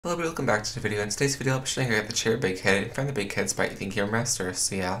Hello everybody, welcome back to the video. In today's video, I'll be showing you how to get the chair Bighead and find the Bigheads by etangamermaster.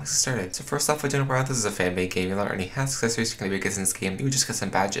 So yeah, let's get started. So first off, I don't know why this is a fan-made game. You'll not earn any hats, accessories, you can Bigheads in this game. You would just get some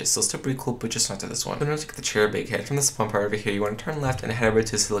badges, so it's still pretty cool, but just not to this one. So in order to get the chair Bighead, from the spawn part over here, you want to turn left and head over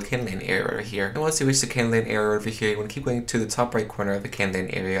to this little candy lane area over here. And once you reach the candy lane area over here, you want to keep going to the top right corner of the candy lane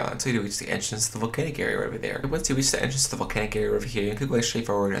area until you reach the entrance to the volcanic area over there. And once you reach the entrance to the volcanic area over here, you can keep going straight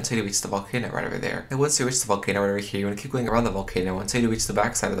forward until you reach the volcano right over there. And once you reach the volcano right over here, you want to keep going around the volcano until you reach the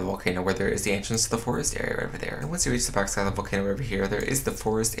back side of the volcano where there is the entrance to the forest area right over there. And once you reach the back side of the volcano over here, there is the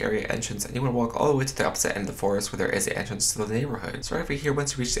forest area entrance, and you want to walk all the way to the opposite end of the forest where there is the entrance to the neighborhood. So right over here,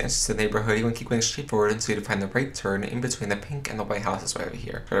 once you reach the entrance to the neighborhood, you want to keep going straight forward until you find the right turn in between the pink and the white houses right over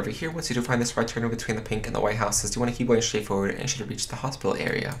here. Right over here, once you do find this right turn in between the pink and the white houses, you want to keep going straight forward and you should reach the hospital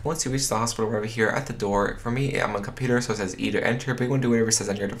area. Once you reach the hospital right over here at the door, for me, I'm on a computer, so it says E to enter, but you want to do whatever it says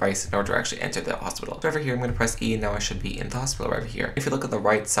on your device in order to actually enter the hospital. So over here, I'm going to press E, and now I should be in the hospital right over here. If you look at the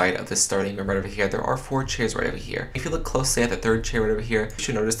right side of this starting room right over here, there are 4 chairs right over here. If you look closely at the 3rd chair right over here, you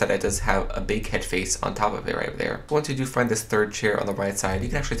should notice that it does have a Bighead face on top of it right over there. Once you do find this 3rd chair on the right side, you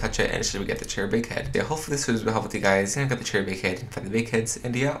can actually touch it and it should get the chair Bighead. Yeah, hopefully this video will help with you guys and get the chair Bighead and find the Bigheads.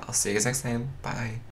 And yeah, I'll see you guys next time. Bye.